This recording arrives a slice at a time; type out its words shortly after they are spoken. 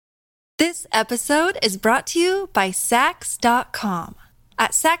This episode is brought to you by Sax.com.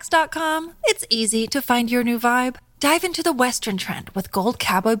 At Sax.com, it's easy to find your new vibe. Dive into the Western trend with gold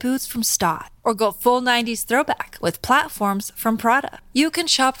cowboy boots from Stott, or go full 90s throwback with platforms from Prada. You can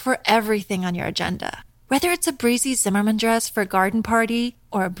shop for everything on your agenda, whether it's a breezy Zimmermann dress for a garden party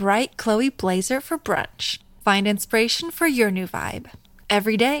or a bright Chloe blazer for brunch. Find inspiration for your new vibe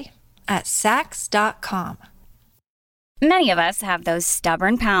every day at Sax.com. Many of us have those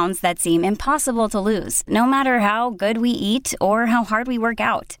stubborn pounds that seem impossible to lose, no matter how good we eat or how hard we work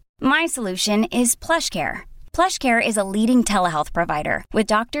out. My solution is PlushCare. PlushCare is a leading telehealth provider with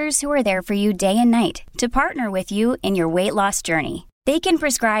doctors who are there for you day and night to partner with you in your weight loss journey. They can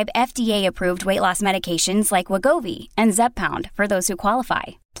prescribe FDA-approved weight loss medications like Wegovy and Zepbound for those who qualify.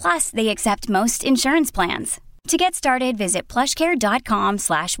 Plus, they accept most insurance plans. To get started, visit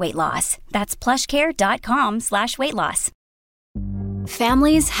plushcare.com/weightloss. That's plushcare.com/weightloss.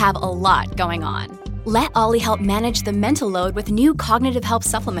 Families have a lot going on. Let Ollie help manage the mental load with new cognitive help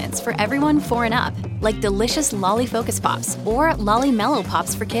supplements for everyone 4 and up, like delicious Lolly Focus Pops or Lolly Mellow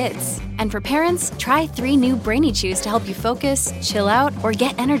Pops for kids. And for parents, try 3 new Brainy Chews to help you focus, chill out, or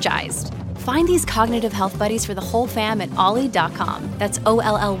get energized. Find these cognitive health buddies for the whole fam at ollie.com. That's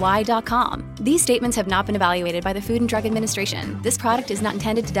OLLY.com. These statements have not been evaluated by the Food and Drug Administration. This product is not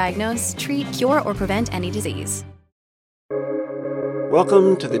intended to diagnose, treat, cure, or prevent any disease.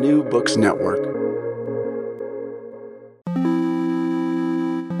 Welcome to the New Books Network.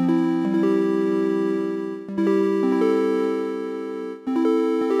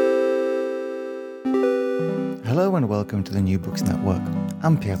 Hello and welcome to the New Books Network.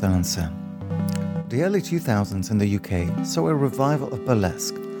 I'm Pierre Delancey. The early 2000s in the UK saw a revival of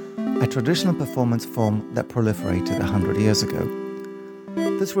burlesque, a traditional performance form that proliferated 100 years ago.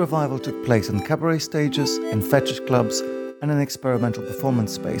 This revival took place in cabaret stages, in fetish clubs, and in experimental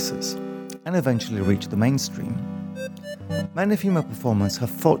performance spaces, and eventually reached the mainstream. Many female performers have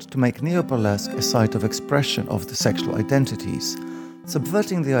fought to make neo-burlesque a site of expression of the sexual identities,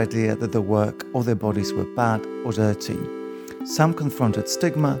 subverting the idea that their work or their bodies were bad or dirty. Some confronted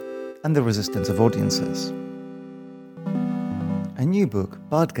stigma and the resistance of audiences. A new book,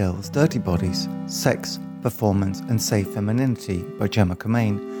 Bad Girls, Dirty Bodies, Sex, Performance and Safe Femininity by Gemma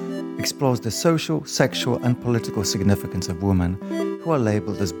Comane, explores the social, sexual and political significance of women who are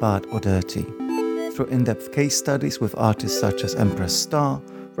labelled as bad or dirty. Through in-depth case studies with artists such as Empress Star,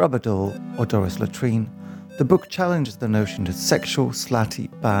 Rubber Doll or Doris Latrine, the book challenges the notion that sexual,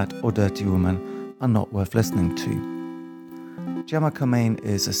 slutty, bad or dirty women are not worth listening to. Gemma Comane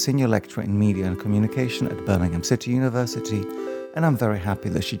is a senior lecturer in media and communication at Birmingham City University, and I'm very happy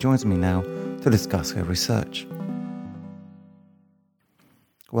that she joins me now to discuss her research.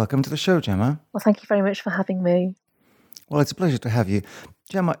 Welcome to the show, Gemma. Well, thank you very much for having me. Well, it's a pleasure to have you.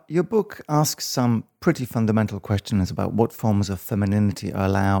 Gemma, your book asks some pretty fundamental questions about what forms of femininity are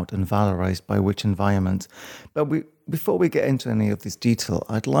allowed and valorized by which environments. But before we get into any of this detail,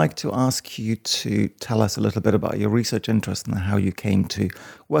 I'd like to ask you to tell us a little bit about your research interest and how you came to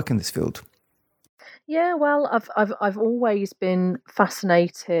work in this field. Yeah, well, I've always been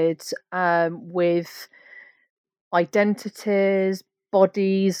fascinated with identities,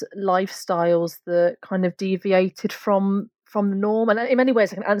 bodies, lifestyles that kind of deviated from the norm. And in many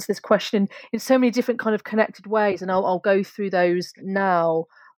ways, I can answer this question in so many different kind of connected ways, and I'll go through those now.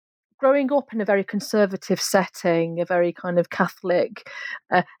 Growing up in a very conservative setting, a very kind of Catholic,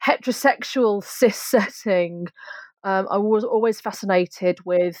 heterosexual, cis setting, I was always fascinated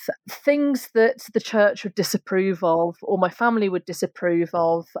with things that the church would disapprove of or my family would disapprove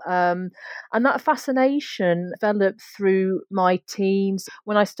of. And that fascination developed through my teens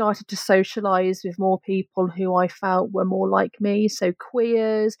when I started to socialise with more people who I felt were more like me. So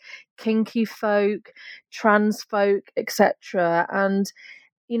queers, kinky folk, trans folk, etc. And,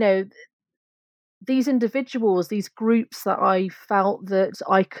 you know, these individuals, these groups that I felt that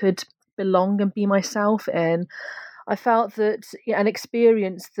I could belong and be myself in, I felt that and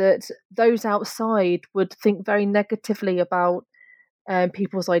experienced that those outside would think very negatively about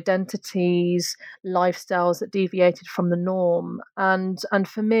people's identities, lifestyles that deviated from the norm. And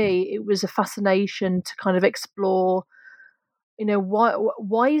for me, it was a fascination to kind of explore,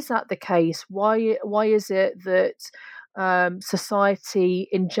 why is that the case? Why is it that society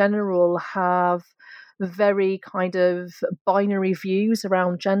in general have very kind of binary views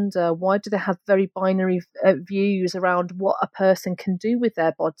around gender? Why do they have very binary views around what a person can do with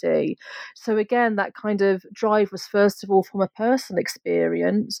their body? So again, that kind of drive was first of all from a personal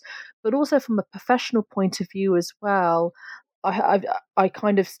experience, but also from a professional point of view as well. I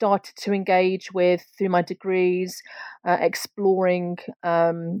kind of started to engage with through my degrees, exploring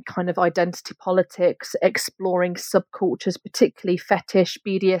kind of identity politics, exploring subcultures, particularly fetish,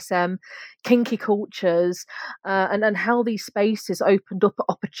 BDSM, kinky cultures, and how these spaces opened up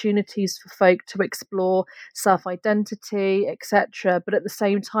opportunities for folk to explore self-identity, etc. But at the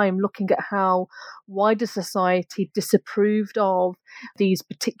same time, looking at how wider society disapproved of these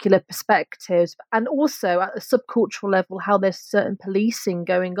particular perspectives, and also at the subcultural level, how there's certain policing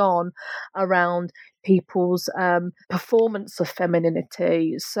going on around people's performance of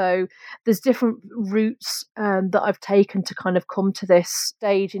femininity. So there's different routes that I've taken to kind of come to this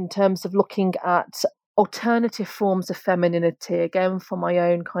stage in terms of looking at alternative forms of femininity, again from my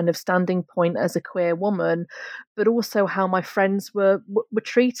own kind of standing point as a queer woman, but also how my friends were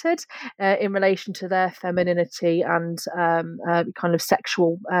treated in relation to their femininity and kind of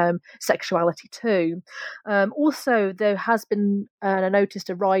sexuality too. Also, there has been, and I noticed,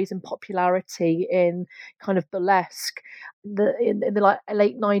 a rise in popularity in kind of burlesque in the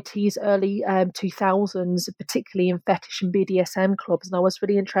late 90s, early 2000s, particularly in fetish and BDSM clubs. And I was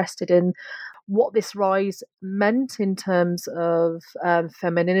really interested in what this rise meant in terms of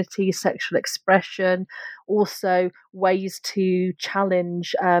femininity, sexual expression, also ways to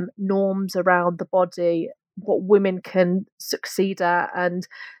challenge norms around the body, what women can succeed at, and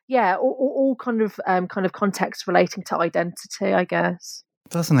all kind of context relating to identity, I guess.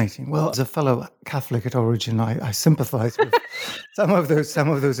 Fascinating. Well, as a fellow Catholic at origin, I sympathise with some of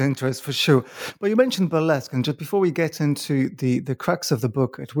those interests for sure. But you mentioned burlesque, and just before we get into the crux of the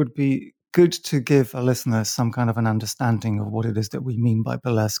book, it would be good to give our listeners some kind of an understanding of what it is that we mean by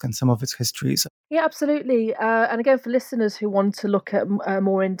burlesque and some of its histories. Yeah, absolutely. And again, for listeners who want to look at a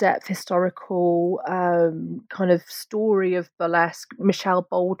more in-depth historical kind of story of burlesque, Michelle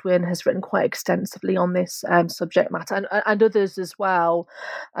Baldwin has written quite extensively on this subject matter, and others as well.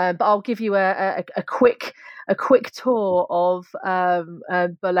 But I'll give you a quick tour of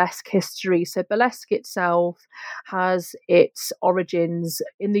burlesque history. So burlesque itself has its origins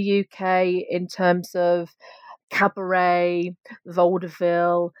in the UK in terms of cabaret,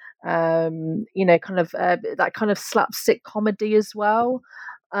 vaudeville, that kind of slapstick comedy as well.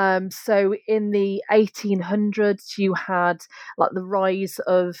 So in the 1800s, you had like the rise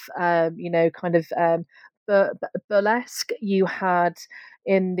of, burlesque. You had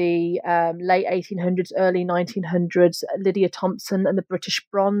in the late 1800s, early 1900s, Lydia Thompson and the British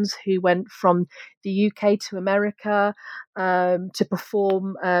Bronze, who went from the UK to America to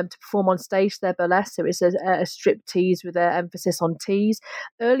perform on stage their burlesque. So it's a striptease with an emphasis on tease.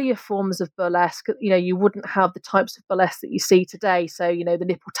 Earlier forms of burlesque, you wouldn't have the types of burlesque that you see today. So, the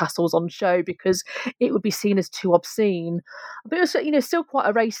nipple tassels on show, because it would be seen as too obscene. But it was, still quite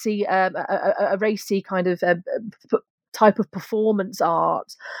a racy kind of type of performance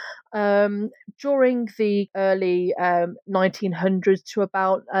art. During the early 1900s to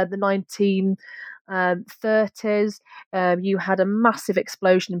about the 1930s, you had a massive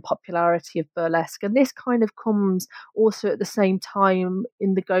explosion in popularity of burlesque, and this kind of comes also at the same time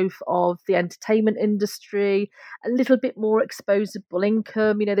in the growth of the entertainment industry, a little bit more exposable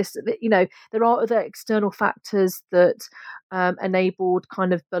income. There are other external factors that enabled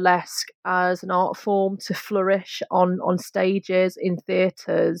kind of burlesque as an art form to flourish on stages, in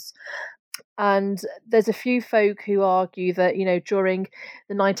theatres. And there's a few folk who argue that, during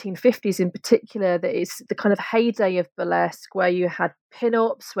the 1950s in particular, that it's the kind of heyday of burlesque, where you had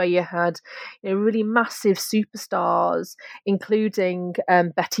pin-ups, where you had really massive superstars, including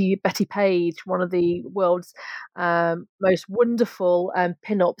Betty Page, one of the world's most wonderful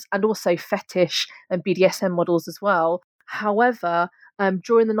pin-ups, and also fetish and BDSM models as well. However,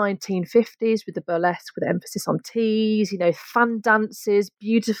 during the 1950s, with the burlesque with emphasis on tease, fan dances,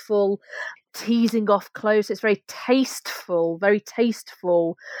 beautiful teasing off clothes. It's very tasteful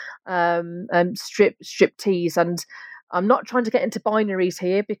strip tease. And I'm not trying to get into binaries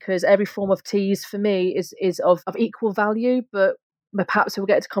here, because every form of tease for me is of equal value, but perhaps we'll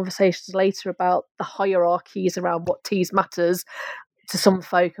get to conversations later about the hierarchies around what tease matters to some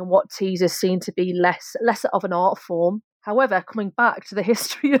folk and what tease is seen to be lesser of an art form. However, coming back to the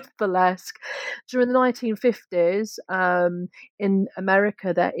history of burlesque, during the 1950s in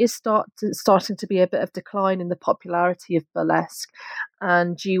America, there is starting to be a bit of decline in the popularity of burlesque.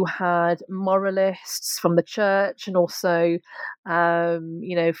 and you had moralists from the church and also, from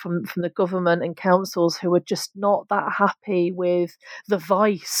the government and councils who were just not that happy with the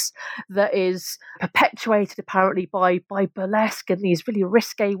vice that is perpetuated apparently by burlesque and these really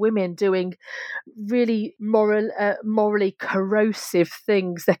risque women doing really morally corrosive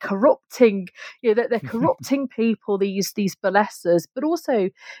things. They're corrupting, they're corrupting people. These burlesquers, but also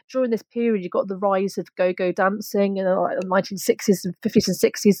during this period, you've got the rise of go-go dancing in the 1960s and 50s and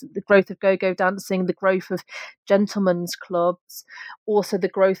 60s. The growth of go-go dancing, the growth of gentlemen's clubs, also the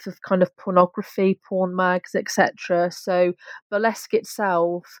growth of kind of pornography, porn mags, etc. So burlesque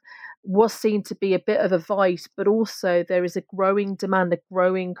itself was seen to be a bit of a vice, but also there is a growing demand, a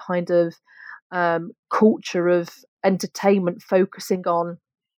growing kind of culture of entertainment focusing on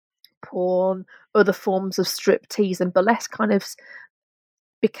porn, other forms of striptease, and burlesque kind of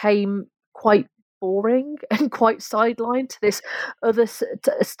became quite boring and quite sidelined to this other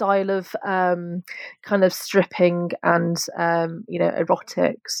style of kind of stripping and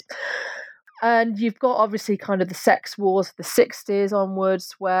erotics. And you've got obviously kind of the sex wars of the 60s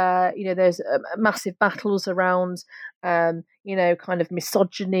onwards, where there's massive battles around kind of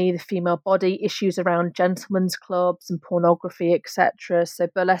misogyny, the female body, issues around gentlemen's clubs and pornography, etc. So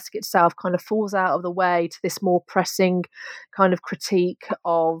burlesque itself kind of falls out of the way to this more pressing kind of critique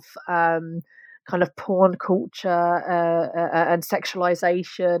of kind of porn culture and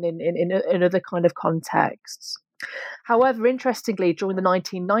sexualization in other kind of contexts. However, interestingly, during the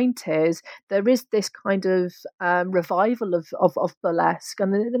 1990s, there is this kind of revival of burlesque,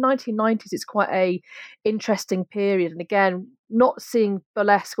 and in the 1990s, it's quite a interesting period. And again, not seeing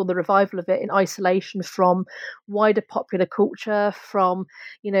burlesque or the revival of it in isolation from wider popular culture, from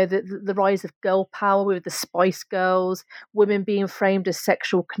the rise of girl power with the Spice Girls, women being framed as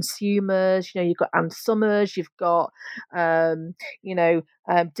sexual consumers. You've got Ann Summers, you've got dildos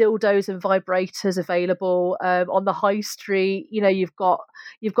and vibrators available on the high street. You've got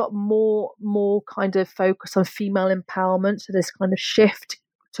more kind of focus on female empowerment. So this kind of shift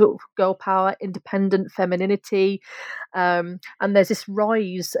to girl power, independent femininity, and there's this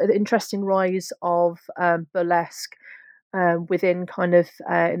an interesting rise of burlesque within kind of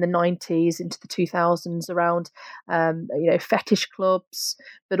in the 90s into the 2000s around fetish clubs,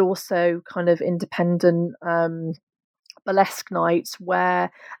 but also kind of independent burlesque nights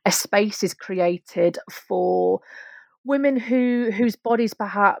where a space is created for women whose bodies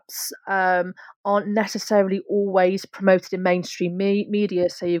perhaps aren't necessarily always promoted in mainstream media.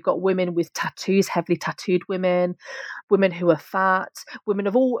 So you've got women with tattoos, heavily tattooed women who are fat, women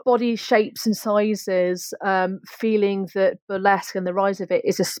of all body shapes and sizes, feeling that burlesque and the rise of it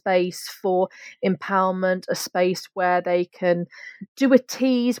is a space for empowerment, a space where they can do a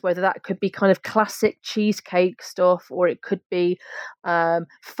tease, whether that could be kind of classic cheesecake stuff, or it could be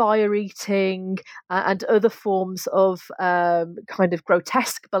fire eating and other forms of kind of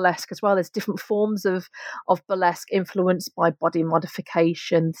grotesque burlesque as well. There's different forms of burlesque influenced by body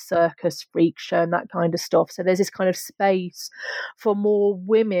modification, circus, freak show, and that kind of stuff. So there's this kind of space for more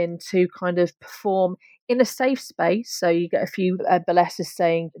women to kind of perform in a safe space. So you get a few burlesques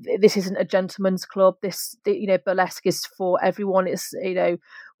saying this isn't a gentleman's club. This burlesque is for everyone. It's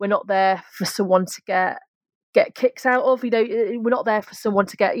we're not there for someone to get kicks out of. We're not there for someone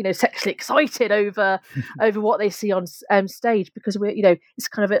to get sexually excited over what they see on stage, because we're it's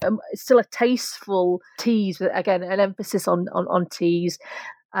kind of it's still a tasteful tease, but again an emphasis on tease.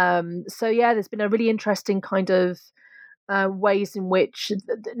 So yeah, there's been a really interesting kind of ways in which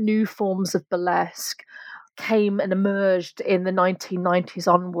the new forms of burlesque came and emerged in the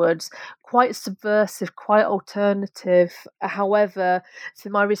 1990s onwards, quite subversive, quite alternative. However,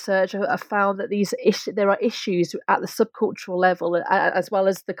 through my research, I found that there are issues at the subcultural level, as well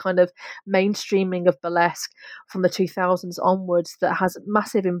as the kind of mainstreaming of burlesque from the 2000s onwards, that has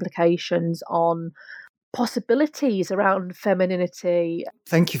massive implications on possibilities around femininity.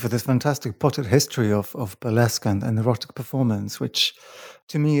 Thank you for this fantastic potted history of burlesque and erotic performance, which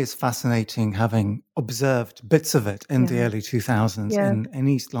to me is fascinating, having observed bits of it in the early 2000s in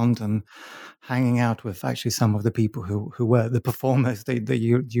East London, hanging out with actually some of the people who were the performers that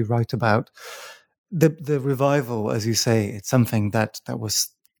you write about. The revival, as you say, it's something that was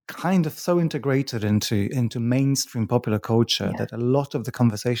kind of so integrated into mainstream popular culture that a lot of the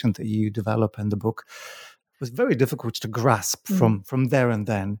conversation that you develop in the book was very difficult to grasp from there and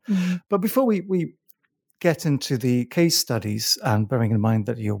then. But before we get into the case studies, and bearing in mind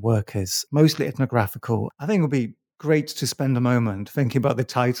that your work is mostly ethnographical, I think it would be great to spend a moment thinking about the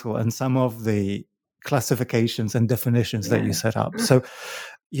title and some of the classifications and definitions that you set up. So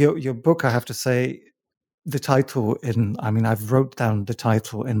your book, I have to say, the title I've wrote down the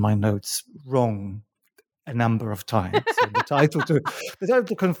title in my notes wrong a number of times. So the title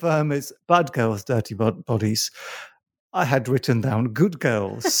to confirm is Bad Girls, Dirty Bodies. I had written down Good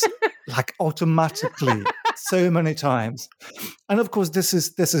Girls, like automatically so many times. And of course, this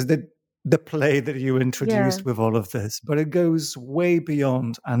is the play that you introduced with all of this, but it goes way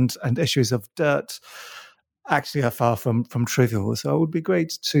beyond, and issues of dirt actually are far from trivial. So it would be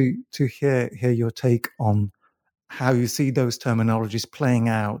great to hear your take on how you see those terminologies playing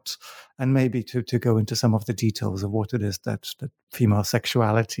out, and maybe to go into some of the details of what it is that female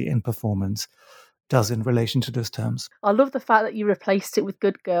sexuality in performance does in relation to those terms. I love the fact that you replaced it with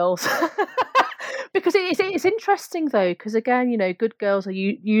Good Girls. Because it's interesting though, because again, Good Girls are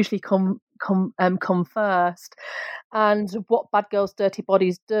usually come first, and what Bad Girls, Dirty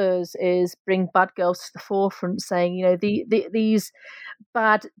Bodies does is bring bad girls to the forefront, saying, these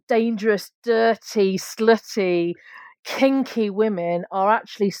bad, dangerous, dirty, slutty, kinky women are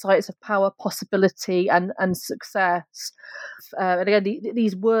actually sites of power, possibility, and success. And again,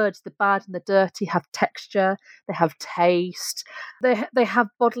 these words, the bad and the dirty, have texture, they have taste, they have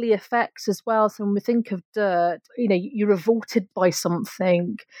bodily effects as well. So when we think of dirt, you're revolted by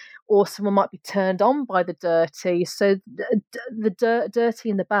something, or someone might be turned on by the dirty. So the dirty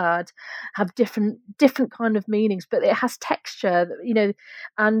and the bad have different kind of meanings, but it has texture,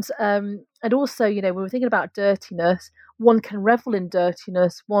 and also, when we're thinking about dirtiness, one can revel in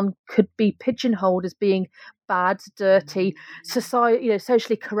dirtiness. One could be pigeonholed as being bad, dirty,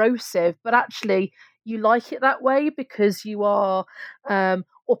 socially corrosive, but actually you like it that way because you are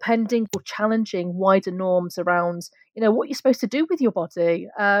upending or challenging wider norms around, what you're supposed to do with your body.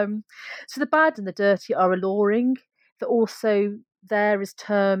 So the bad and the dirty are alluring. They're also there as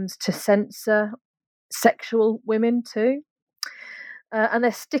terms to censor sexual women too. And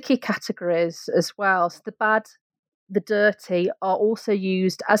they're sticky categories as well. So the bad, the dirty are also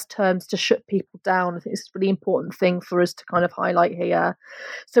used as terms to shut people down. I think it's a really important thing for us to kind of highlight here.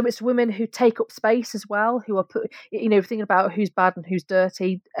 So it's women who take up space as well, who are thinking about who's bad and who's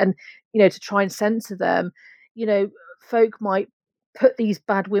dirty, and, to try and censor them. Folk might put these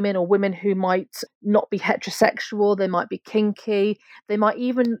bad women, or women who might not be heterosexual, they might be kinky, they might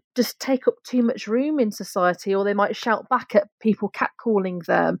even just take up too much room in society, or they might shout back at people catcalling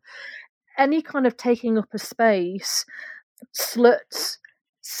them. Any kind of taking up a space, sluts,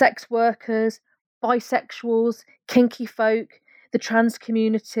 sex workers, bisexuals, kinky folk, the trans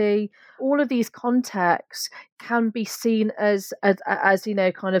community, all of these contexts can be seen as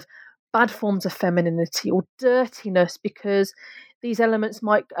kind of bad forms of femininity or dirtiness, because these elements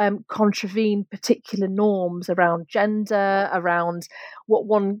might contravene particular norms around gender, around what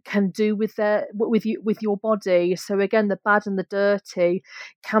one can do with your body. So again, the bad and the dirty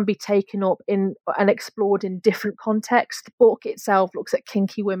can be taken up in and explored in different contexts. The book itself looks at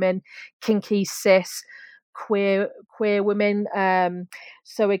kinky women, kinky cis, queer women.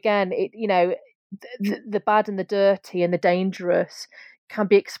 So again, the bad and the dirty and the dangerous can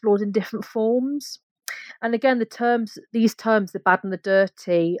be explored in different forms. And again, these terms, the bad and the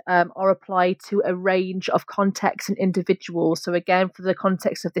dirty, are applied to a range of contexts and individuals. So again, for the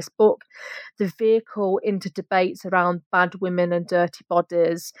context of this book, the vehicle into debates around bad women and dirty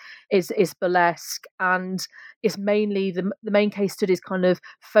bodies is burlesque, and is mainly the main case studies kind of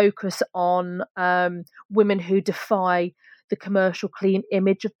focus on women who defy the commercial clean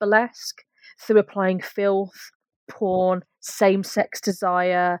image of burlesque through applying filth, porn, same-sex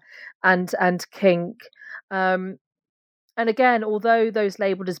desire, and kink. And again, although those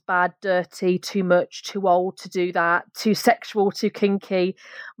labelled as bad, dirty, too much, too old to do that, too sexual, too kinky,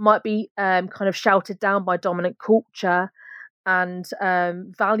 might be kind of shouted down by dominant culture and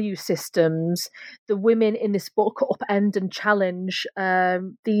value systems, the women in this book upend and challenge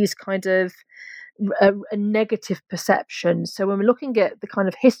these kind of a negative perception. So when we're looking at the kind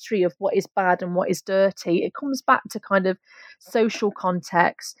of history of what is bad and what is dirty, it comes back to kind of social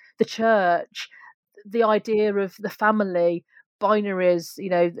context, the church, the idea of the family, binaries,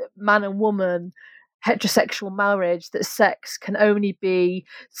 man and woman, heterosexual marriage, that sex can only be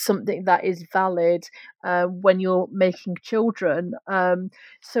something that is valid when you're making children.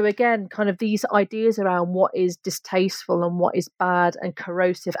 So again, kind of these ideas around what is distasteful and what is bad and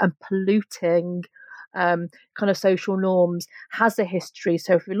corrosive and polluting kind of social norms has a history.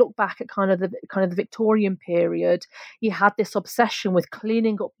 So if we look back at kind of the Victorian period, you had this obsession with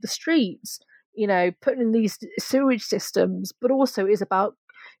cleaning up the streets, putting in these sewage systems, but also is about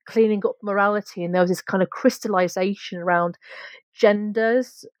cleaning up morality. And there was this kind of crystallization around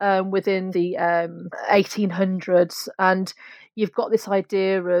genders within the 1800s, and you've got this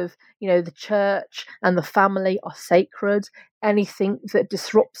idea of, the church and the family are sacred. Anything that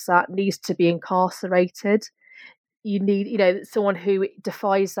disrupts that needs to be incarcerated. You need, someone who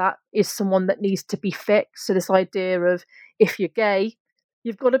defies that is someone that needs to be fixed. So this idea of, if you're gay,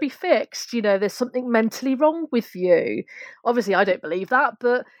 you've got to be fixed. There's something mentally wrong with you. Obviously, I don't believe that,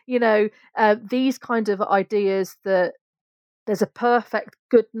 but, these kind of ideas that there's a perfect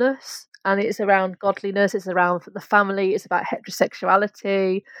goodness, and it's around godliness, it's around the family, it's about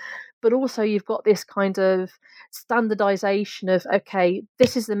heterosexuality. But also you've got this kind of standardization of, okay,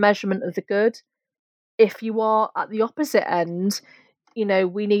 this is the measurement of the good. If you are at the opposite end,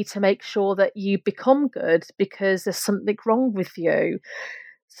 we need to make sure that you become good because there's something wrong with you.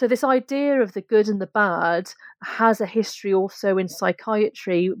 So this idea of the good and the bad has a history also in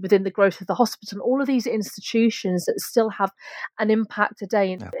psychiatry within the growth of the hospital and all of these institutions that still have an impact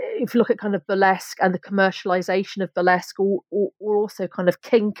today. Yeah. If you look at kind of burlesque and the commercialization of burlesque, or also kind of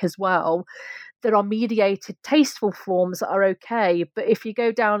kink as well, there are mediated, tasteful forms that are okay. But if you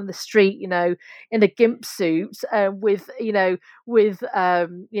go down the street, in a gimp suit with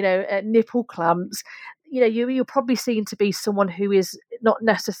nipple clamps, you're probably seen to be someone who is not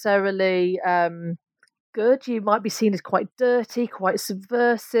necessarily good. You might be seen as quite dirty, quite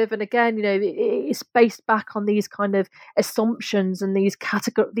subversive. And again, it's based back on these kind of assumptions and these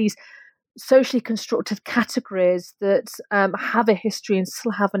socially constructed categories that have a history and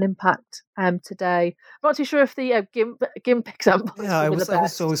still have an impact today. I'm not too sure if the gimp example. Yeah, I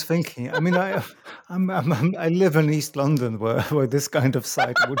was always thinking. I mean, I live in East London, where this kind of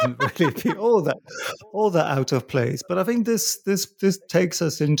site wouldn't really be all that out of place. But I think this takes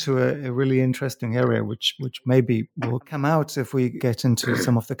us into a really interesting area, which maybe will come out if we get into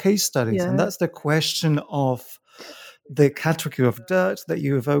some of the case studies, and that's the question of the category of dirt that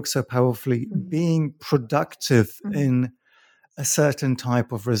you evoke so powerfully being productive in a certain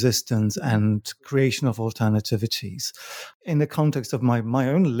type of resistance and creation of alternativities. In the context of my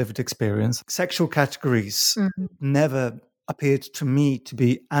own lived experience, sexual categories never appeared to me to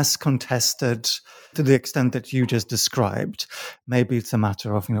be as contested to the extent that you just described. Maybe it's a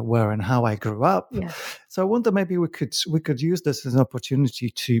matter of where and how I grew up. Yeah. So I wonder maybe we could use this as an opportunity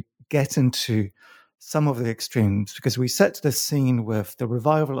to get into some of the extremes, because we set the scene with the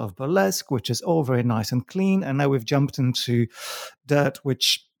revival of burlesque, which is all very nice and clean, and now we've jumped into dirt,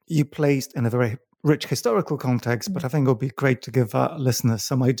 which you placed in a very rich historical context, but I think it would be great to give our listeners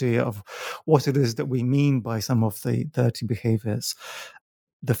some idea of what it is that we mean by some of the dirty behaviors.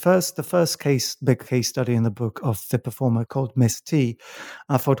 The first big case study in the book of the performer called Miss T,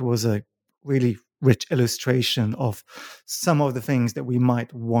 I thought was a really rich illustration of some of the things that we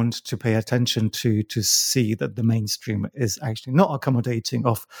might want to pay attention to see that the mainstream is actually not accommodating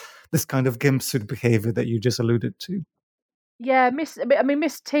of this kind of gimp suit behavior that you just alluded to. Yeah,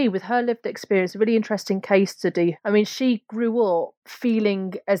 Miss T, with her lived experience, a really interesting case study. I mean, she grew up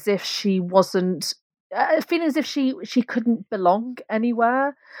feeling as if she wasn't, feeling as if she couldn't belong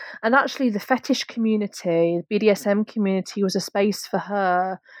anywhere. And actually the fetish community, the BDSM community, was a space for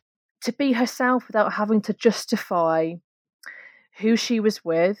her to be herself without having to justify who she was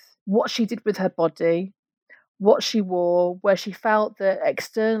with, what she did with her body, what she wore, where she felt that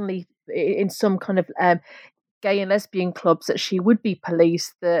externally in some kind of gay and lesbian clubs that she would be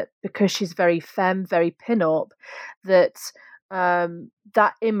policed, that because she's very femme, very pin-up, that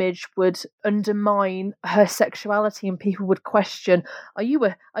that image would undermine her sexuality, and people would question, are you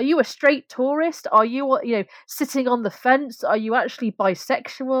a straight tourist? Are you sitting on the fence? Are you actually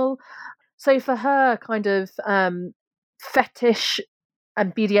bisexual? So for her, kind of fetish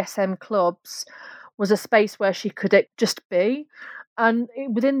and BDSM clubs was a space where she could just be. And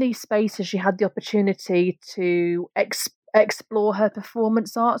within these spaces, she had the opportunity to explore her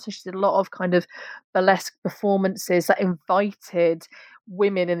performance art. So she did a lot of kind of burlesque performances that invited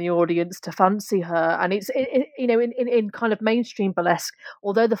women in the audience to fancy her. And it's in kind of mainstream burlesque,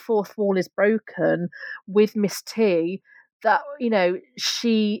 although the fourth wall is broken with Miss T, that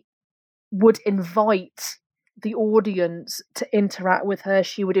she would invite the audience to interact with her.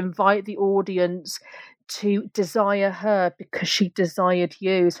 She would invite the audience to desire her because she desired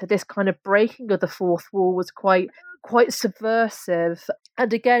you. So this kind of breaking of the fourth wall was quite subversive.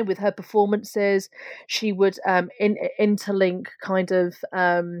 And again, with her performances, she would interlink kind of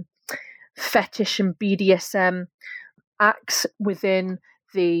fetish and BDSM acts within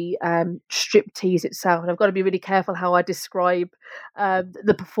the striptease itself. And I've got to be really careful how I describe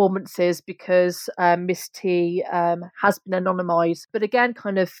the performances, because Miss T has been anonymized. But again,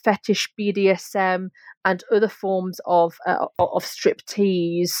 kind of fetish, BDSM, and other forms of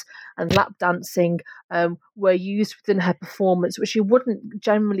striptease and lap dancing were used within her performance, which you wouldn't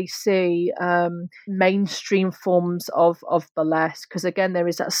generally see mainstream forms of burlesque, because again there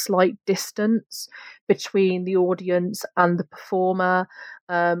is that slight distance between the audience and the performer.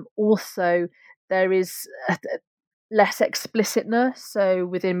 Also, there is less explicitness. So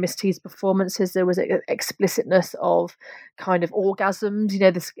within Miss T's performances, there was explicitness of kind of orgasms,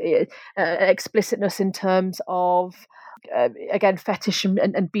 this explicitness in terms of, again, fetish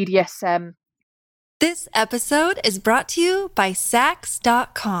and BDSM. This episode is brought to you by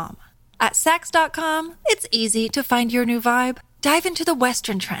Sax.com. At Sax.com, it's easy to find your new vibe. Dive into the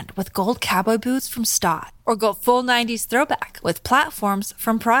Western trend with gold cowboy boots from Stott, or go full 90s throwback with platforms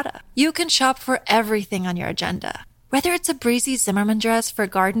from Prada. You can shop for everything on your agenda, whether it's a breezy Zimmermann dress for a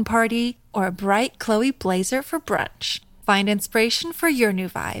garden party or a bright Chloe blazer for brunch. Find inspiration for your new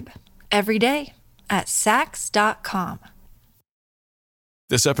vibe every day at Sax.com.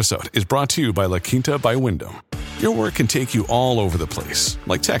 This episode is brought to you by La Quinta by Wyndham. Your work can take you all over the place,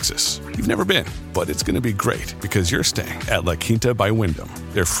 like Texas. You've never been, but it's going to be great because you're staying at La Quinta by Wyndham.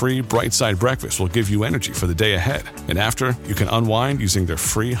 Their free Bright Side breakfast will give you energy for the day ahead. And after, you can unwind using their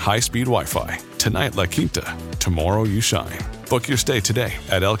free high-speed Wi-Fi. Tonight, La Quinta. Tomorrow, you shine. Book your stay today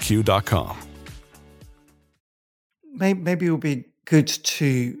at LQ.com. Maybe it would be good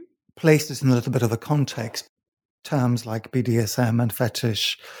to place this in a little bit of a context. Terms like BDSM and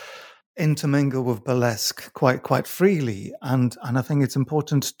fetish intermingle with burlesque quite freely, and I think it's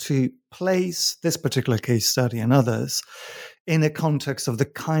important to place this particular case study and others in a context of the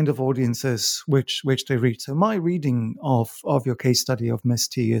kind of audiences which they reach. So my reading of your case study of Miss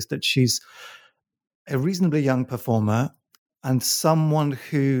T is that she's a reasonably young performer and someone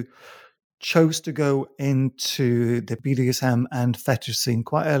who chose to go into the BDSM and fetish scene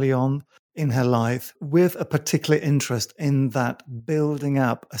quite early on in her life with a particular interest in that building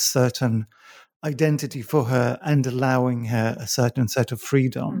up a certain identity for her and allowing her a certain set of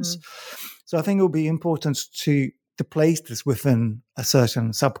freedoms. So I think it will be important to place this within a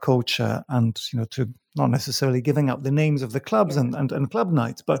certain subculture and, to not necessarily giving up the names of the clubs and club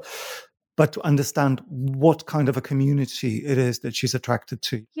nights, but to understand what kind of a community it is that she's attracted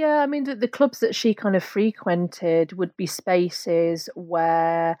to. Yeah, I mean, the clubs that she kind of frequented would be spaces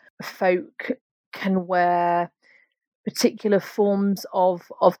where folk can wear particular forms of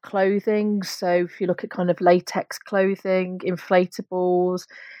clothing. So if you look at kind of latex clothing, inflatables,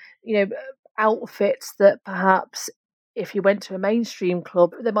 outfits that perhaps if you went to a mainstream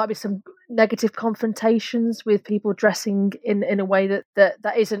club, there might be some negative confrontations with people dressing in a way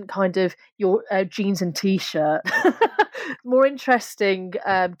that isn't kind of your jeans and t-shirt. More interesting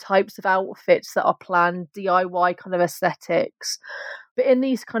types of outfits that are planned, DIY kind of aesthetics. But in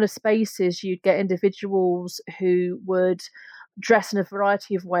these kind of spaces, you'd get individuals who would dress in a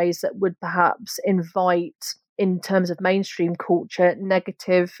variety of ways that would perhaps invite, in terms of mainstream culture,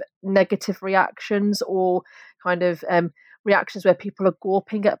 negative reactions, or kind of reactions where people are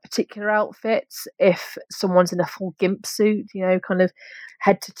gawping at particular outfits. If someone's in a full gimp suit, kind of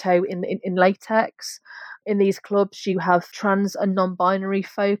head to toe in latex. In these clubs, you have trans and non-binary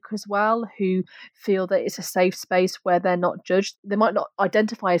folk as well who feel that it's a safe space where they're not judged. They might not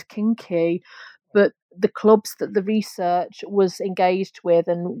identify as kinky, but the clubs that the research was engaged with,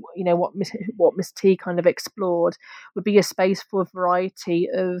 and what Miss T kind of explored, would be a space for a variety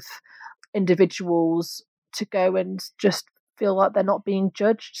of individuals to go and just feel like they're not being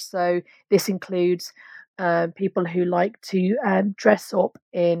judged. So this includes people who like to dress up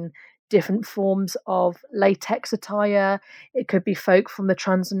in different forms of latex attire. It could be folk from the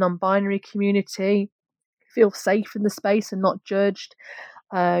trans and non-binary community who feel safe in the space and not judged.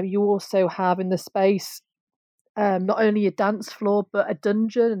 You also have in the space not only a dance floor but a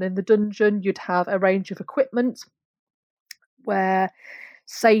dungeon, and in the dungeon you'd have a range of equipment where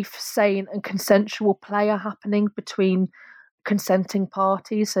safe, sane and consensual play are happening between consenting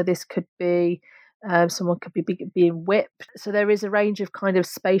parties. So this could be someone could be being whipped. So there is a range of kind of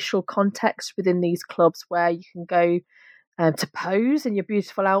spatial context within these clubs where you can go to pose in your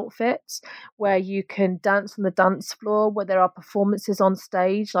beautiful outfits, where you can dance on the dance floor, where there are performances on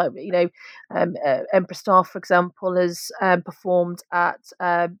stage. Like, Emperor Star, for example, has performed at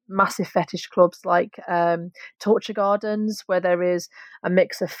massive fetish clubs like Torture Gardens, where there is a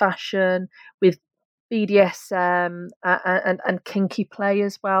mix of fashion with BDSM and kinky play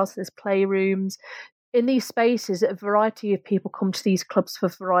as well. So there's playrooms. In these spaces, a variety of people come to these clubs for a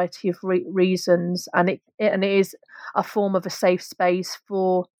variety of reasons, and it is a form of a safe space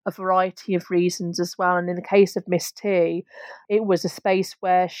for a variety of reasons as well. And in the case of Miss T, it was a space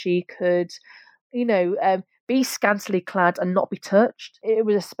where she could, be scantily clad and not be touched. It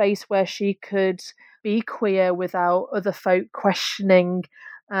was a space where she could be queer without other folk questioning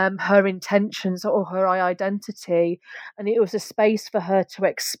her intentions or her identity. And it was a space for her to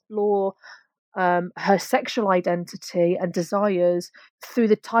explore her sexual identity and desires through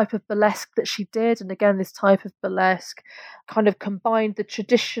the type of burlesque that she did. And again, this type of burlesque kind of combined the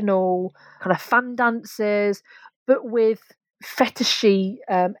traditional kind of fan dances, but with fetishy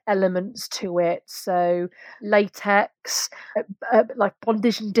elements to it. So latex, like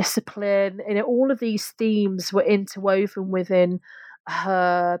bondage and discipline, all of these themes were interwoven within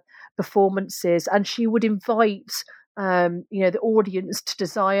her performances, and she would invite the audience to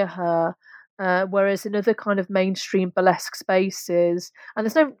desire her. Whereas in other kind of mainstream burlesque spaces, and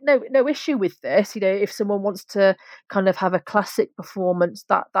there's no issue with this, if someone wants to kind of have a classic performance,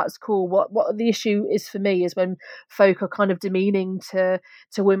 that's cool. What the issue is for me is when folk are kind of demeaning to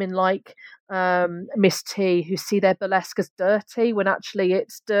women like Miss T, who see their burlesque as dirty, when actually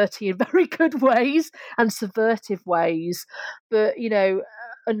it's dirty in very good ways and subversive ways. But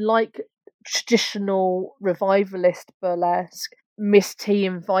unlike traditional revivalist burlesque, Miss T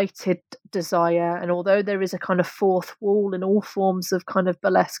invited desire, and although there is a kind of fourth wall in all forms of kind of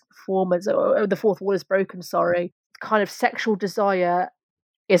burlesque performance, or the fourth wall is broken, kind of sexual desire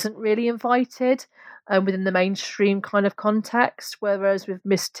isn't really invited within the mainstream kind of context, whereas with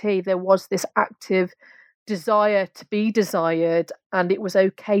Miss T there was this active desire to be desired, and it was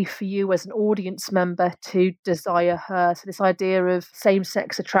okay for you as an audience member to desire her. So this idea of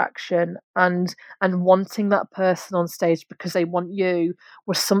same-sex attraction and wanting that person on stage because they want you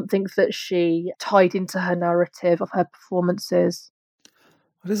was something that she tied into her narrative of her performances.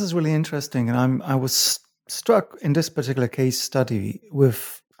 Well, this is really interesting, and I was struck in this particular case study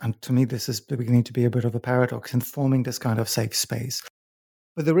with, and to me this is beginning to be a bit of a paradox in forming this kind of safe space.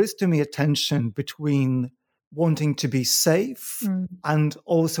 But there is, to me, a tension between wanting to be safe and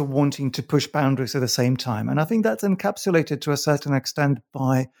also wanting to push boundaries at the same time. And I think that's encapsulated to a certain extent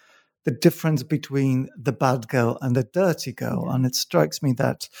by the difference between the bad girl and the dirty girl. Yeah. And it strikes me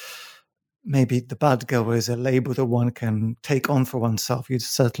that maybe the bad girl is a label that one can take on for oneself. You'd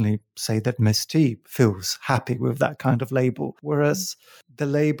certainly say that Miss T feels happy with that kind of label. Whereas the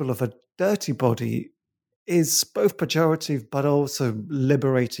label of a dirty body is both pejorative but also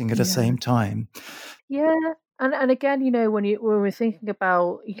liberating at the same time. Yeah, and again, when we're thinking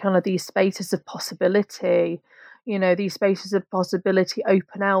about kind of these spaces of possibility, these spaces of possibility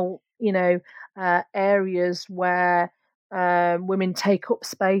open out, areas where women take up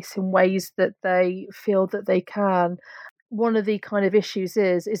space in ways that they feel that they can. One of the kind of issues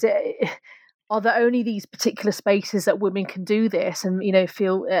is it. Are there only these particular spaces that women can do this and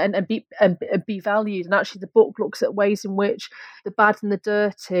feel and be valued? And actually, the book looks at ways in which the bad and the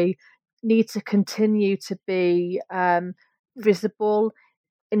dirty need to continue to be visible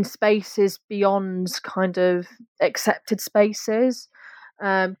in spaces beyond kind of accepted spaces.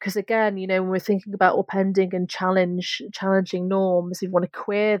 Because again, when we're thinking about upending and challenging norms, if we want to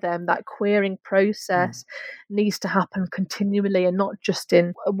queer them, that queering process needs to happen continually and not just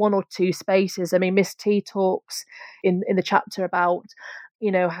in one or two spaces. I mean, Miss T talks in the chapter about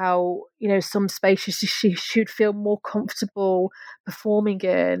how some spaces she should feel more comfortable performing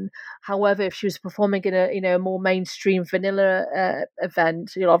in. However, if she was performing in a more mainstream vanilla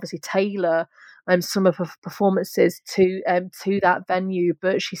event, obviously tailor some of her performances to that venue,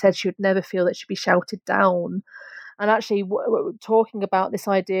 but she said she would never feel that she'd be shouted down. And actually, we're talking about this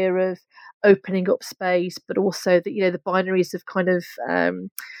idea of opening up space, but also that the binaries of kind of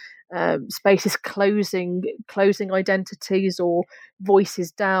spaces closing identities or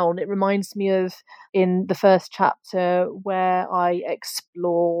voices down. It reminds me of in the first chapter where I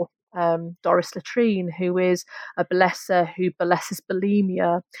explore Doris Latrine, who is a burlesquer who burlesques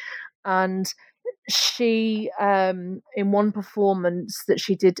bulimia, and she in one performance that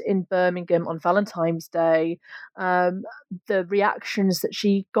she did in Birmingham on Valentine's Day, the reactions that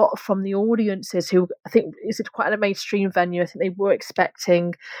she got from the audiences, who I think is quite a mainstream venue, I think they were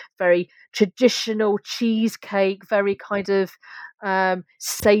expecting very traditional cheesecake, very kind of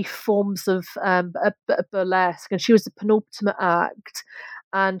safe forms of burlesque, and she was the penultimate act,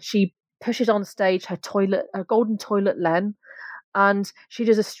 and she pushes on stage her golden toilet Len, and she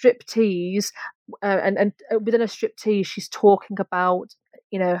does a striptease, and within a striptease, she's talking about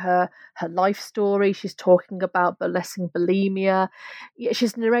her life story. She's talking about burlesquing bulimia.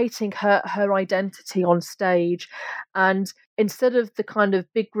 She's narrating her identity on stage, and instead of the kind of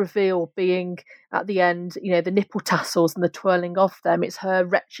big reveal being at the end, the nipple tassels and the twirling of them, it's her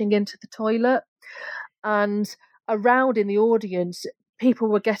retching into the toilet, and around in the audience, people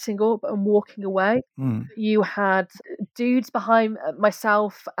were getting up and walking away. You had dudes behind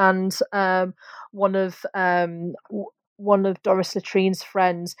myself and one of Doris Latrine's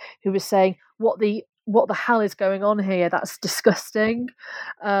friends who was saying, what the hell is going on here? That's disgusting.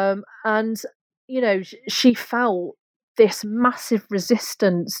 And she felt this massive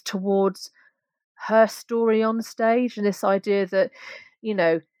resistance towards her story on stage, and this idea that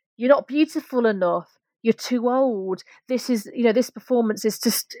you're not beautiful enough, you're too old, this is this performance is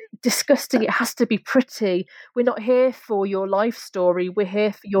just disgusting, it has to be pretty, we're not here for your life story, we're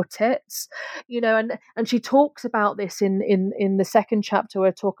here for your tits. And she talks about this in the second chapter, where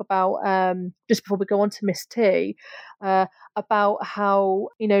I talk about just before we go on to Miss T, about how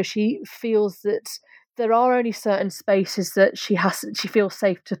she feels that there are only certain spaces that she feels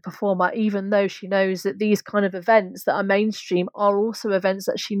safe to perform at, even though she knows that these kind of events that are mainstream are also events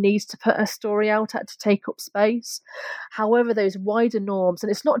that she needs to put her story out at, to take up space. However, those wider norms, and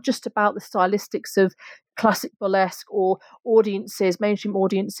it's not just about the stylistics of classic burlesque or mainstream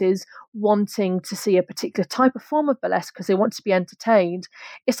audiences wanting to see a particular type of form of burlesque because they want to be entertained.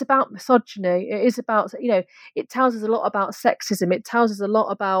 It's about misogyny. It is about, it tells us a lot about sexism. It tells us a lot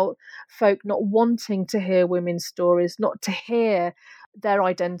about folk not wanting to hear women's stories, not to hear their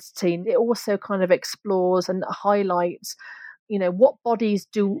identity. It also kind of explores and highlights what bodies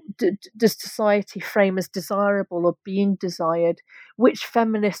does society frame as desirable or being desired, which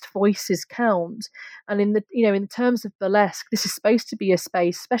feminist voices count. And in terms of burlesque, this is supposed to be a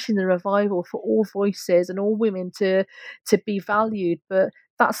space, especially in the revival, for all voices and all women to be valued, but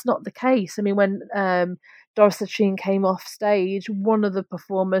that's not the case. I mean, when Doris Latrine came off stage, one of the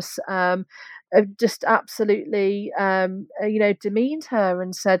performers just absolutely demeaned her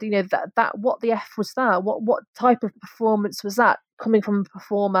and said, that what the F was that? What type of performance was that, coming from a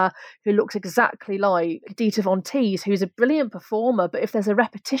performer who looks exactly like Dita Von Teese, who's a brilliant performer, but if there's a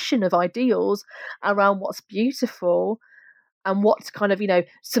repetition of ideals around what's beautiful and what's kind of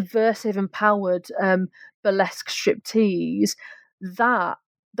subversive, empowered burlesque striptease, that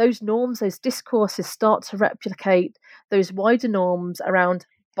those norms, those discourses start to replicate those wider norms around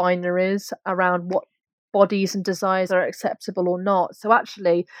binaries, around what bodies and desires are acceptable or not. So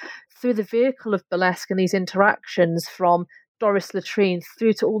actually, through the vehicle of burlesque and these interactions, from Doris Latrine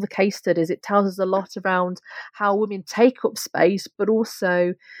through to all the case studies, it tells us a lot around how women take up space, but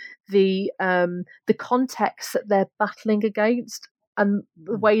also the context that they're battling against, and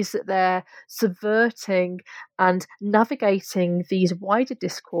the ways that they're subverting and navigating these wider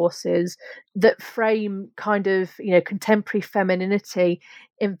discourses that frame kind of contemporary femininity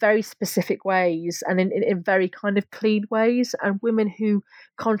in very specific ways and in very kind of clean ways, and women who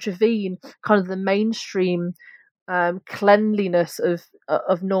contravene kind of the mainstream cleanliness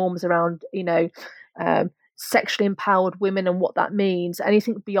of norms around sexually empowered women and what that means.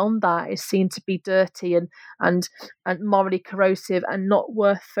 Anything beyond that is seen to be dirty and morally corrosive and not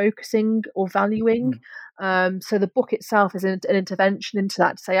worth focusing or valuing. So the book itself is an intervention into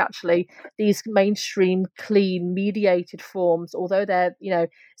that, to say actually these mainstream, clean, mediated forms, although they're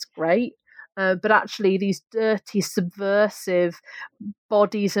it's great, but actually these dirty, subversive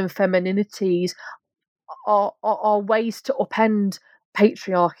bodies and femininities are ways to upend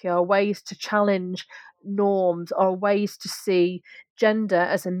patriarchy, are ways to challenge norms, are ways to see gender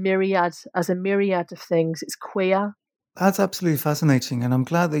as a myriad of things. It's queer. That's absolutely fascinating, and I'm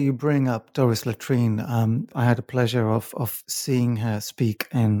glad that you bring up Doris Latrine. I had a pleasure of seeing her speak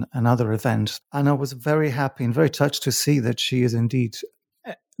in another event, and I was very happy and very touched to see that she is indeed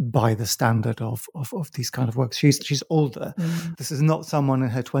by the standard of these kind of works. She's older. This is not someone in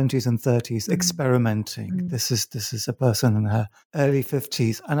her 20s and 30s experimenting. This is a person in her early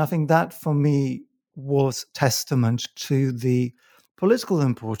 50s, and I think that for me was testament to the political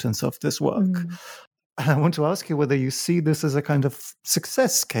importance of this work. And I want to ask you whether you see this as a kind of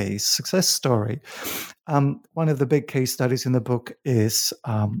success story. One of the big case studies in the book is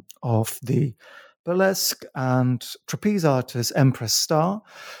of the burlesque and trapeze artist Empress Star,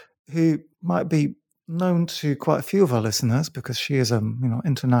 who might be known to quite a few of our listeners because she is an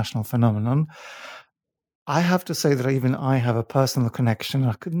international phenomenon. I have to say that even I have a personal connection.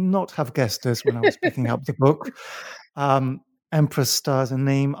 I could not have guessed this when I was picking up the book. Empress Star is a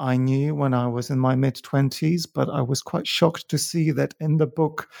name I knew when I was in my mid-20s, but I was quite shocked to see that in the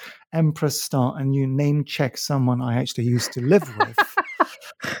book Empress Star, and you name check someone I actually used to live with.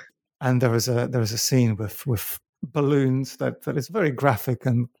 And there was a scene with balloons that is very graphic,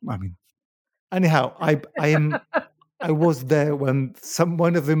 and I mean, anyhow, I was there when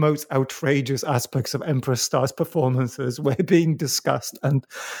one of the most outrageous aspects of Empress Star's performances were being discussed and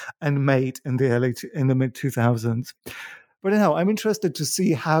made in the mid 2000s. But anyhow, I'm interested to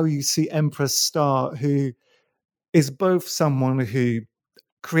see how you see Empress Star, who is both someone who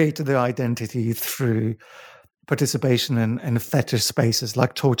created their identity through participation in fetish spaces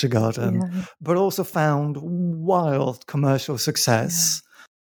like Torture Garden, but also found wild commercial success.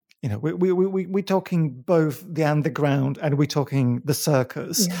 You know, we're talking both the underground and we're talking the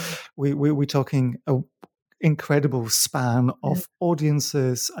circus. We're talking an incredible span of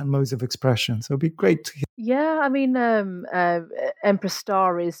audiences and modes of expression. So it'd be great to hear. Yeah, I mean, Empress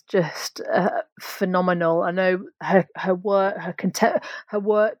Star is just phenomenal. I know her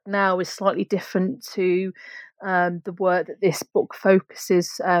work now is slightly different to the work that this book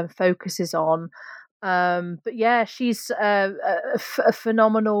focuses on. But yeah, she's a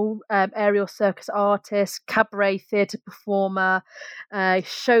phenomenal aerial circus artist, cabaret theatre performer,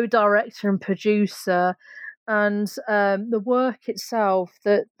 show director and producer. And the work itself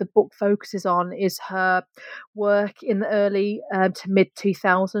that the book focuses on is her work in the early to mid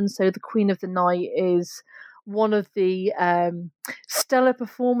 2000s. So The Queen of the Night is one of the stellar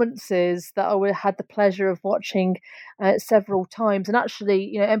performances that I had the pleasure of watching several times. And actually,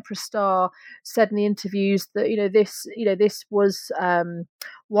 you know, Empress Star said in the interviews that this was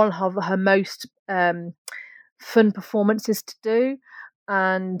one of her most fun performances to do.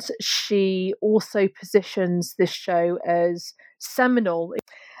 And she also positions this show as seminal.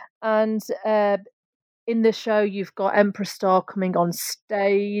 And in the show, you've got Empress Star coming on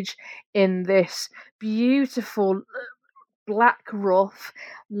stage in this beautiful black ruff,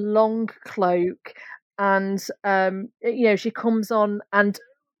 long cloak, and she comes on and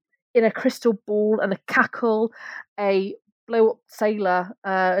in a crystal ball and a cackle, a blow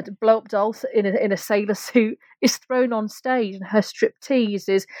up doll in a sailor suit is thrown on stage, and her striptease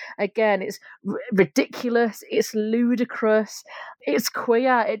is, again, it's ridiculous, it's ludicrous, it's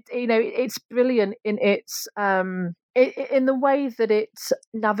queer, it's brilliant in its in the way that it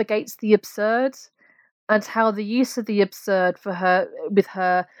navigates the absurd, and how the use of the absurd for her, with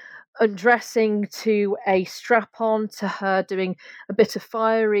her undressing to a strap-on, to her doing a bit of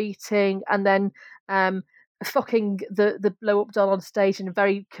fire eating, and then fucking the blow-up doll on stage in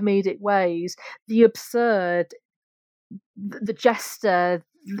very comedic ways. The absurd, the jester,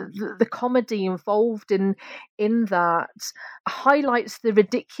 the comedy involved in that highlights the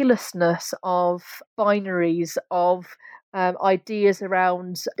ridiculousness of binaries, of ideas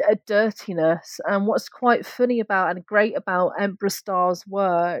around dirtiness. And what's quite funny about and great about Empress Star's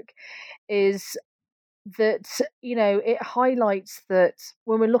work is that, it highlights that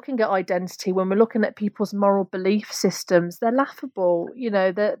when we're looking at identity, when we're looking at people's moral belief systems, they're laughable.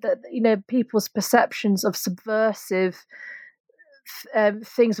 That people's perceptions of subversive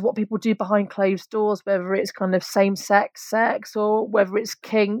things of what people do behind closed doors, whether it's kind of same-sex sex or whether it's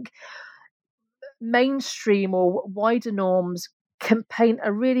kink, mainstream or wider norms can paint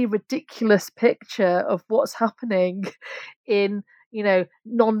a really ridiculous picture of what's happening in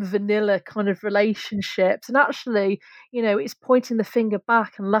non-vanilla kind of relationships. And actually, it's pointing the finger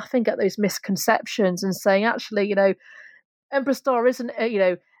back and laughing at those misconceptions and saying, actually, Empress Star isn't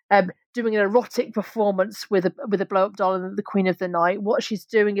doing an erotic performance with a blow-up doll and the Queen of the Night. What she's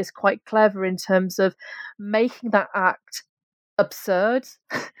doing is quite clever in terms of making that act absurd,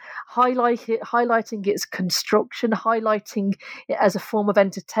 highlighting its construction, highlighting it as a form of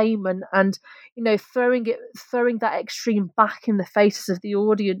entertainment, and throwing that extreme back in the faces of the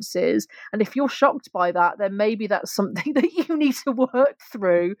audiences. And if you're shocked by that, then maybe that's something that you need to work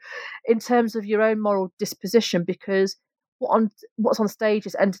through in terms of your own moral disposition, because what's on stage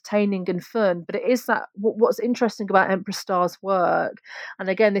is entertaining and fun, but it is that what's interesting about Empress Star's work. And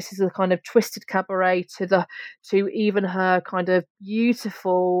again, this is a kind of twisted cabaret to even her kind of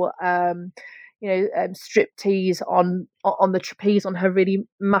beautiful striptease on the trapeze, on her really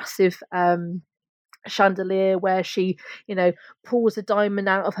massive chandelier, where she pulls a diamond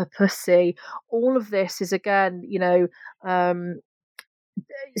out of her pussy. All of this is, again,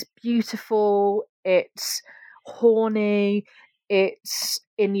 it's beautiful, it's horny, it's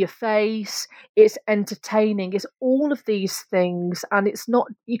in your face, it's entertaining, it's all of these things. And it's not,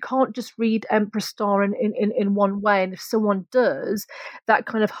 you can't just read Empress Star in one way. And if someone does, that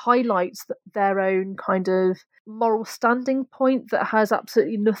kind of highlights their own kind of moral standing point that has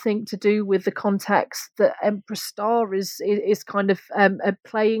absolutely nothing to do with the context that Empress Star is kind of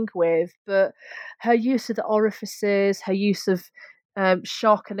playing with. But her use of the orifices, her use of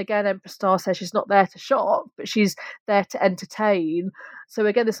shock, and again, Empress Star says she's not there to shock, but she's there to entertain. So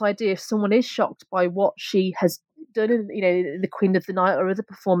again, this idea, if someone is shocked by what she has done in the Queen of the Night or other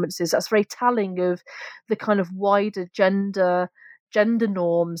performances, that's very telling of the kind of wider gender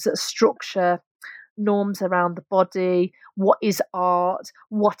norms that structure norms around the body, what is art,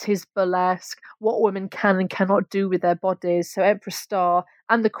 what is burlesque, what women can and cannot do with their bodies. So Empress Star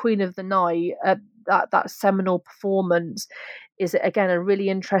and the Queen of the Night, that seminal performance is, again, a really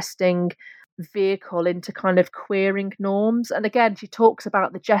interesting vehicle into kind of queering norms. And again, she talks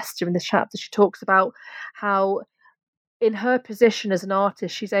about the jester in this chapter. She talks about how in her position as an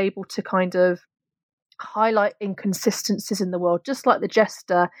artist, she's able to kind of highlight inconsistencies in the world, just like the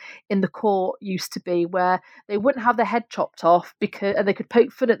jester in the court used to be, where they wouldn't have their head chopped off and they could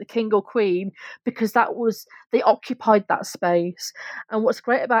poke fun at the king or queen because they occupied that space. And what's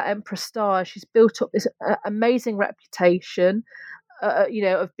great about Empress Star, she's built up this amazing reputation,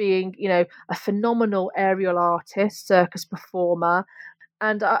 of being, a phenomenal aerial artist, circus performer,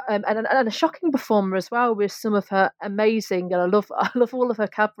 and a shocking performer as well, with some of her amazing, and I love all of her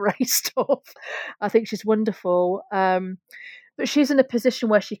cabaret stuff. I think she's wonderful. But she's in a position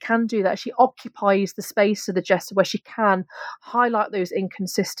where she can do that. She occupies the space of the jester where she can highlight those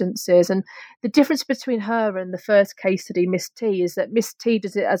inconsistencies. And the difference between her and the first case study, Miss T, is that Miss T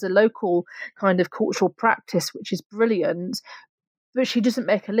does it as a local kind of cultural practice, which is brilliant, but she doesn't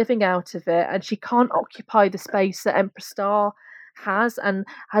make a living out of it, and she can't occupy the space that Empress Star has and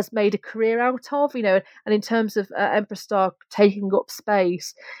has made a career out of, and in terms of Empress Star taking up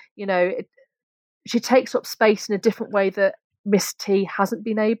space, she takes up space in a different way that Miss T hasn't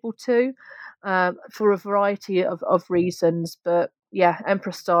been able to, for a variety of reasons. But yeah,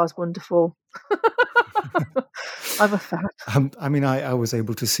 Empress Star is wonderful. I'm a fan. I was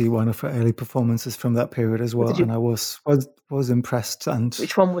able to see one of her early performances from that period as well, and I was impressed. And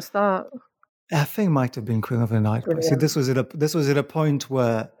which one was that? I think it might have been Queen of the Night. But see, this was at a point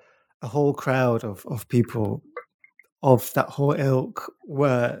where a whole crowd of people of that whole ilk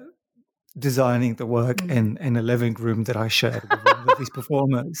were designing the work in a living room that I shared with one of these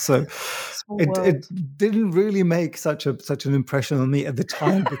performers. So it didn't really make such an impression on me at the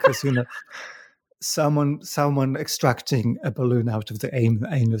time, because someone extracting a balloon out of the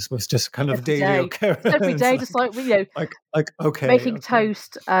anus was just kind of daily occurrence. Every day, just okay, making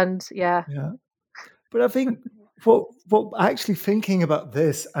toast and yeah. But I think what actually thinking about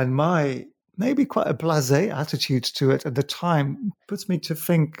this and my maybe quite a blasé attitude to it at the time puts me to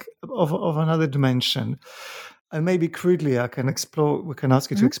think of another dimension. And maybe crudely, we can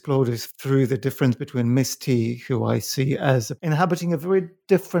ask you to explore this through the difference between Miss T, who I see as inhabiting a very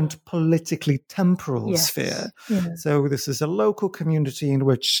different politically temporal sphere. Yeah. So this is a local community in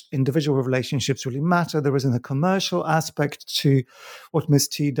which individual relationships really matter. There isn't a commercial aspect to what Miss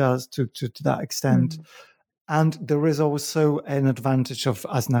T does to that extent. And there is also an advantage of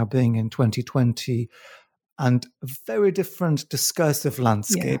us now being in 2020 and a very different discursive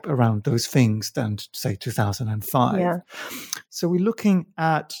landscape around those things than, say, 2005. Yeah. So we're looking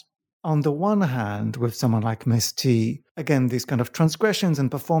at, on the one hand, with someone like Miss T, again, these kind of transgressions and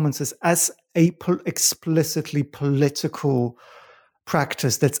performances as a explicitly political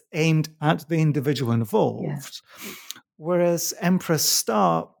practice that's aimed at the individual involved. Yeah. Whereas Empress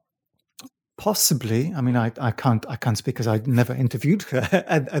Star, possibly, I can't speak because I never interviewed her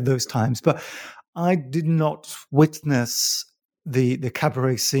at those times, but I did not witness the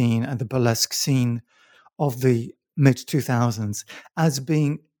cabaret scene and the burlesque scene of the mid-2000s as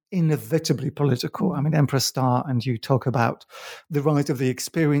being inevitably political. Empress Star, and you talk about the rise of the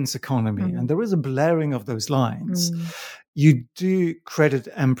experience economy, and there is a blurring of those lines. You do credit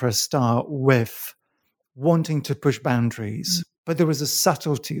Empress Star with wanting to push boundaries, but there is a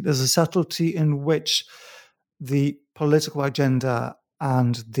subtlety. There's a subtlety in which the political agenda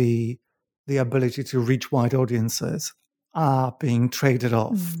and the ability to reach wide audiences are being traded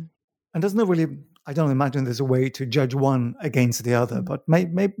off. And I don't imagine there's a way to judge one against the other, but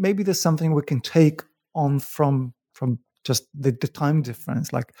maybe there's something we can take on from just the time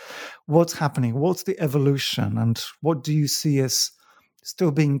difference. Like, what's happening? What's the evolution? And what do you see as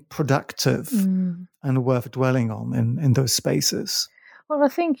still being productive and worth dwelling on in those spaces? Well, I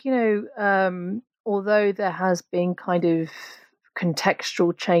think, although there has been kind of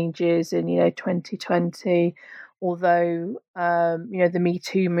contextual changes in 2020, although the Me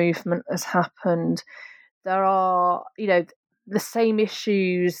Too movement has happened, there are the same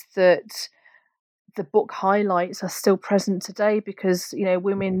issues that the book highlights are still present today, because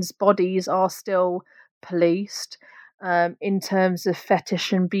women's bodies are still policed in terms of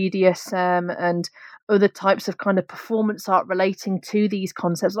fetish and BDSM and other types of kind of performance art relating to these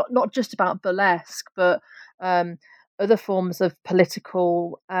concepts, not just about burlesque, but other forms of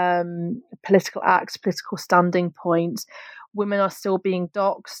political acts, political standing points. Women are still being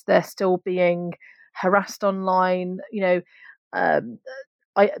doxxed. They're still being harassed online.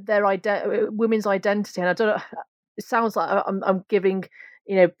 women's identity. And I don't know, it sounds like I'm giving,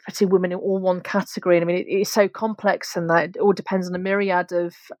 putting women in all one category. And I mean, it's so complex, and that it all depends on a myriad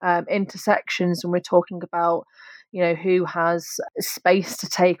of intersections. And we're talking about, who has space to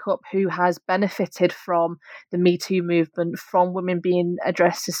take up, who has benefited from the Me Too movement, from women being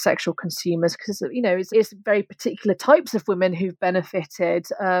addressed as sexual consumers, because, it's very particular types of women who've benefited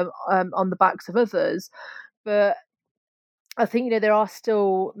on the backs of others. But I think there are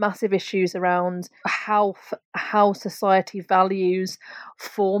still massive issues around how society values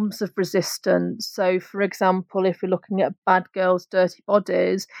forms of resistance. So, for example, if we're looking at Bad Girls, Dirty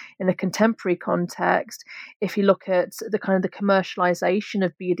Bodies in a contemporary context, if you look at the kind of the commercialization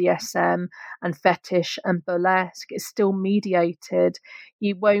of BDSM and fetish and burlesque, it's still mediated.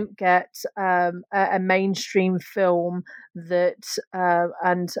 You won't get a mainstream film that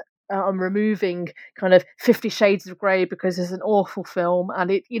I'm removing kind of 50 Shades of Grey because it's an awful film,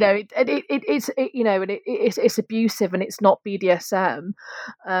 and it's abusive and it's not BDSM.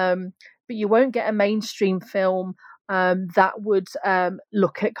 But you won't get a mainstream film that would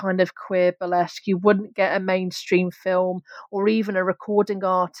look at kind of queer burlesque. You wouldn't get a mainstream film or even a recording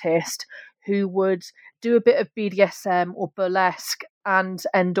artist who would do a bit of BDSM or burlesque and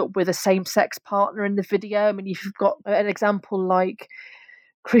end up with a same-sex partner in the video. I mean, you've got an example like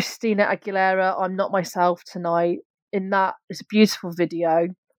Christina Aguilera, I'm Not Myself Tonight. In that, it's a beautiful video,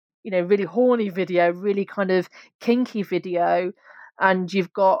 really horny video, really kind of kinky video. And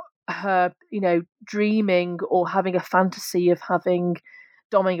you've got her, dreaming or having a fantasy of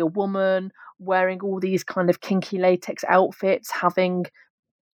doming a woman, wearing all these kind of kinky latex outfits, having,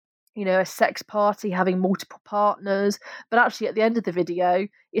 a sex party, having multiple partners. But actually, at the end of the video,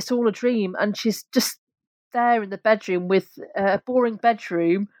 it's all a dream. And she's just there in the bedroom with a boring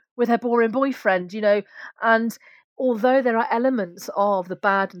bedroom with her boring boyfriend, and although there are elements of the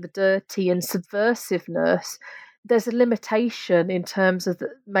bad and the dirty and subversiveness, there's a limitation in terms of the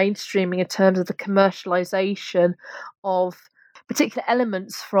mainstreaming, in terms of the commercialization of particular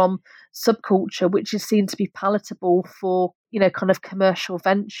elements from subculture, which is seen to be palatable for, kind of commercial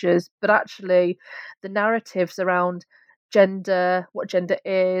ventures. But actually the narratives around gender, what gender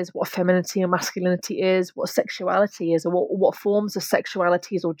is, what femininity or masculinity is, what sexuality is, or what forms of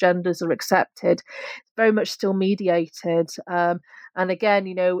sexualities or genders are accepted, it's very much still mediated. And again,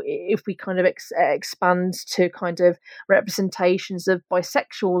 if we kind of expand to kind of representations of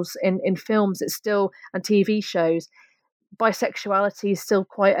bisexuals in films, it's still, and TV shows, bisexuality is still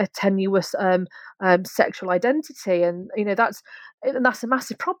quite a tenuous sexual identity, and that's a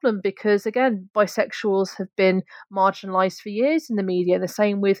massive problem, because again, bisexuals have been marginalized for years in the media, and the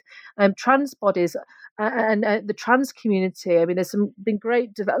same with trans bodies and the trans community. I mean, there's been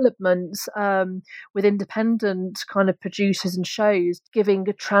great developments with independent kind of producers and shows giving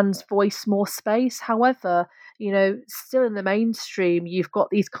a trans voice more space. However, still in the mainstream, you've got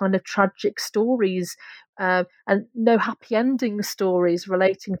these kind of tragic stories and no happy ending stories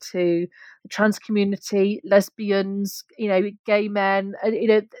relating to the trans community, lesbians, gay men.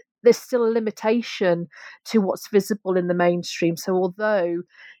 There's still a limitation to what's visible in the mainstream. So although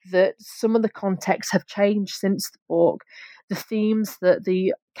that some of the contexts have changed since the book, the themes that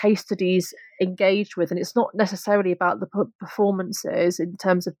the case studies engage with, and it's not necessarily about the performances in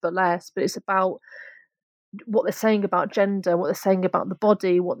terms of burlesque, but it's about what they're saying about gender, what they're saying about the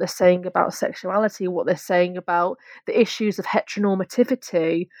body, what they're saying about sexuality, what they're saying about the issues of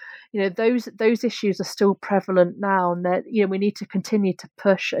heteronormativity. Those issues are still prevalent now, and that we need to continue to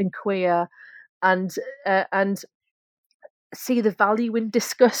push and queer and see the value in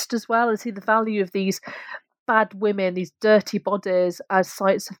disgust as well, and see the value of these bad women, these dirty bodies, as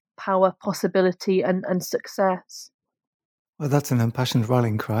sites of power, possibility, and success. Well, that's an impassioned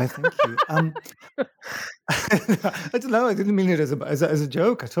rallying cry. Thank you. I don't know. I didn't mean it as a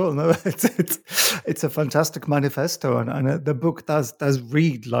joke at all. No, it's a fantastic manifesto, and the book does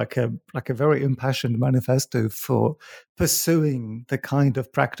read like a very impassioned manifesto for pursuing the kind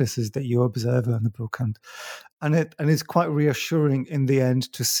of practices that you observe in the book, and it's quite reassuring in the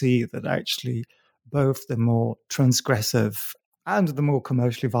end to see that actually both the more transgressive and the more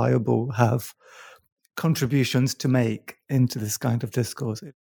commercially viable have contributions to make into this kind of discourse.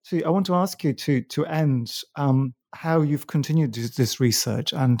 So I want to ask you to end how you've continued this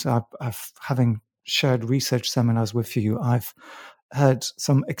research, and having shared research seminars with you, I've heard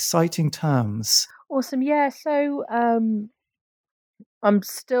some exciting terms. Awesome, yeah. So I'm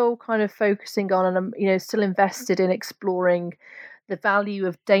still kind of focusing on, and I'm still invested in exploring the value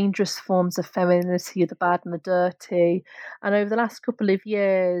of dangerous forms of femininity, the bad and the dirty. And over the last couple of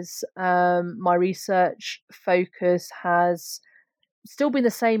years, my research focus has still been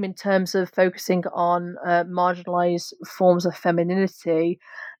the same in terms of focusing on marginalized forms of femininity,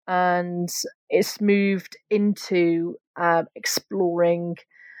 and it's moved into exploring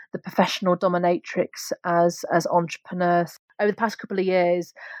the professional dominatrix as entrepreneurs. Over the past couple of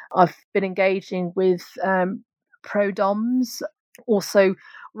years, I've been engaging with pro-doms, also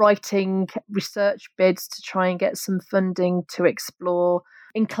writing research bids to try and get some funding to explore,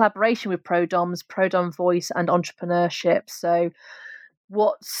 in collaboration with pro-doms, pro-dom voice and entrepreneurship. So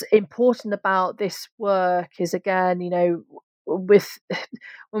what's important about this work is, again, with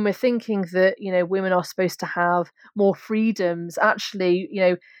when we're thinking that women are supposed to have more freedoms, actually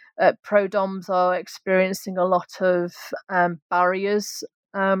pro-doms are experiencing a lot of barriers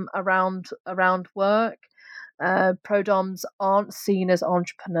around work. Pro-doms aren't seen as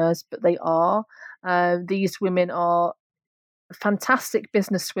entrepreneurs, but they are. These women are fantastic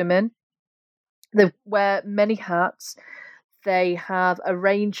businesswomen. They wear many hats. They have a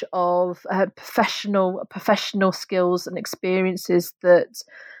range of professional skills and experiences that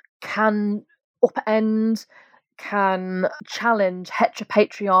can upend, can challenge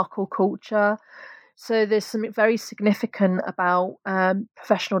heteropatriarchal culture. So there's something very significant about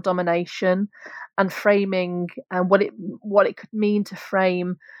professional domination and framing, and what it could mean to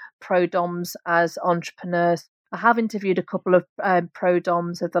frame pro-doms as entrepreneurs. I have interviewed a couple of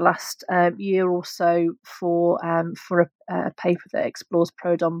pro-doms over the last year or so for a paper that explores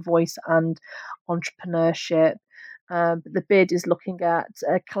pro-dom voice and entrepreneurship. The bid is looking at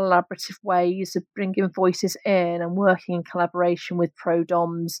collaborative ways of bringing voices in and working in collaboration with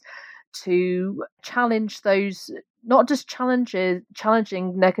pro-doms to challenge those, not just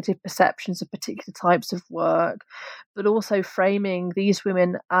challenging negative perceptions of particular types of work, but also framing these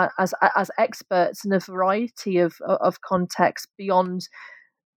women as experts in a variety of contexts beyond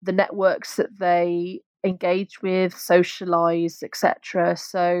the networks that they engage with, socialize, etc.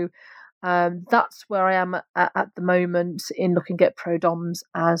 So that's where I am at the moment in looking at pro-doms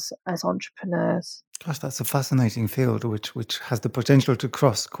as entrepreneurs. Gosh, that's a fascinating field, which has the potential to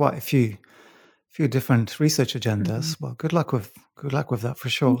cross quite a few different research agendas. Well, good luck with that for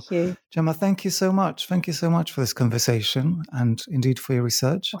sure. Thank you, Gemma. Thank you so much. Thank you so much for this conversation and indeed for your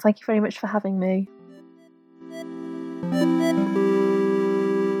research. Well, thank you very much for having me.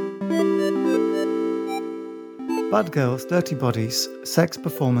 Bad Girls, Dirty Bodies, Sex,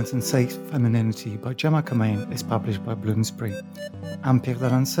 Performance and Safe Femininity by Gemma Kamain is published by Bloomsbury. I'm Pierre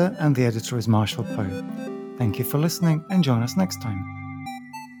Delancey and the editor is Marshall Poe. Thank you for listening and join us next time.